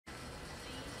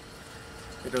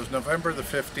It was November the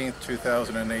 15th,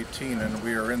 2018, and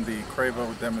we are in the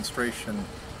Cravo Demonstration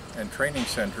and Training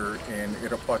Center in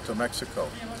Irapuato, Mexico.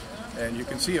 And you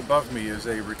can see above me is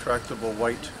a retractable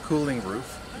white cooling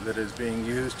roof that is being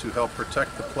used to help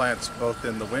protect the plants both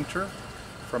in the winter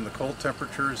from the cold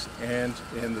temperatures and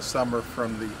in the summer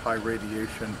from the high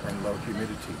radiation and low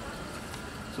humidity.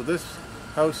 So this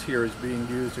house here is being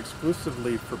used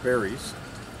exclusively for berries.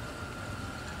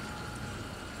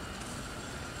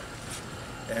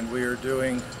 And we are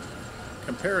doing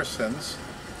comparisons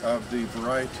of the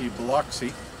variety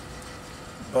Biloxi,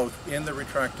 both in the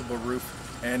retractable roof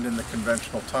and in the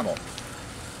conventional tunnel.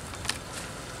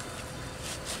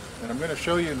 And I'm going to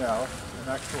show you now an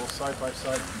actual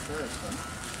side-by-side comparison.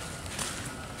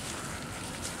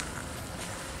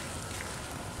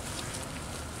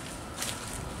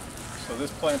 So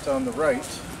this plant on the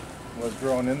right was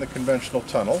grown in the conventional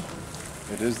tunnel.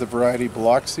 It is the variety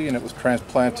Biloxi, and it was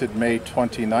transplanted May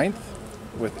 29th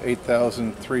with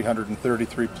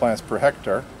 8,333 plants per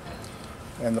hectare.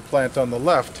 And the plant on the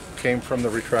left came from the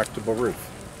retractable roof.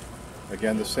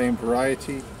 Again, the same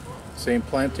variety, same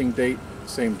planting date,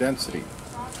 same density.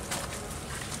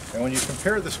 And when you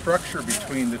compare the structure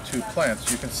between the two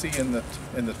plants, you can see in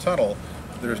the tunnel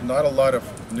there's not a lot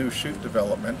of new shoot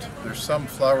development. There's some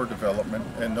flower development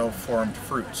and no formed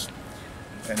fruits.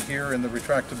 And here in the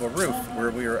retractable roof,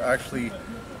 where we are actually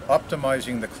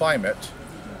optimizing the climate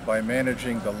by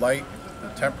managing the light, the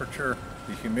temperature,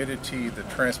 the humidity, the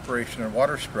transpiration and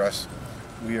water stress,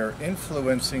 we are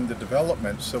influencing the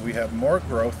development so we have more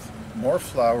growth, more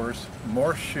flowers,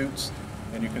 more shoots,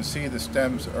 and you can see the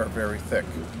stems are very thick.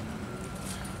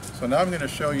 So now I'm going to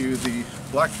show you the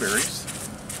blackberries.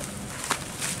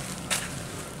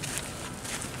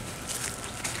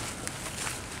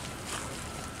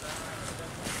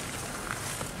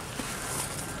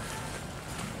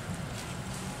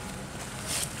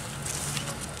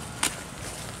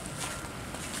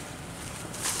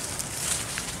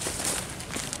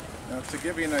 Now, to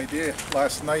give you an idea,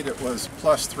 last night it was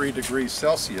plus 3 degrees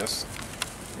Celsius,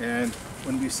 and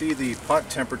when we see the pot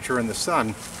temperature in the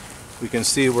sun, we can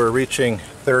see we're reaching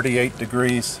 38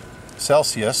 degrees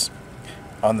Celsius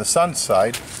on the sun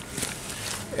side,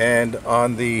 and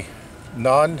on the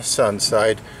non-sun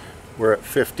side we're at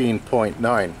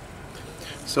 15.9.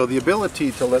 So the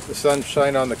ability to let the sun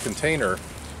shine on the container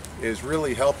is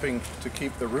really helping to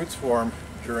keep the roots warm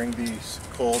during these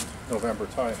cold November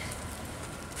times.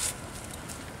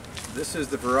 This is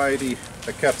the variety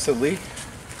Aketsali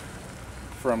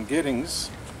from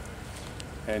Giddings,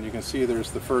 and you can see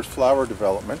there's the first flower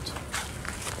development.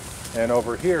 And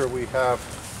over here we have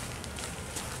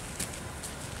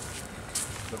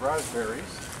the raspberries,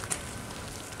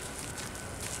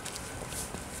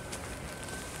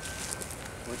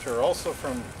 which are also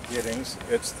from Giddings.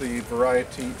 It's the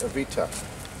variety Evita.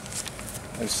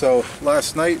 And so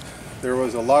last night there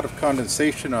was a lot of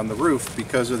condensation on the roof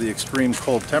because of the extreme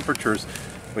cold temperatures,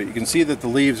 but you can see that the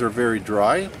leaves are very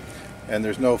dry and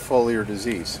there's no foliar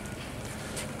disease.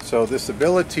 So this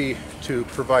ability to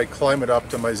provide climate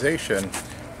optimization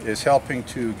is helping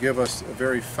to give us a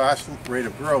very fast rate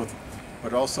of growth,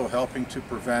 but also helping to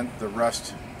prevent the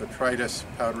rust, botrytis,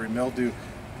 powdery mildew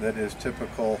that is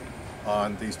typical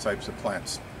on these types of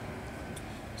plants.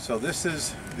 So this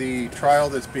is the trial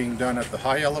that's being done at the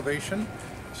high elevation,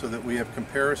 so that we have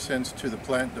comparisons to the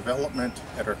plant development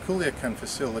at our Culiacan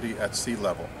facility at sea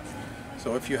level.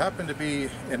 So if you happen to be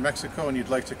in Mexico and you'd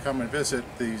like to come and visit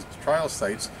these trial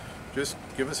sites, just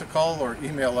give us a call or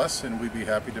email us and we'd be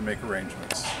happy to make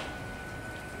arrangements.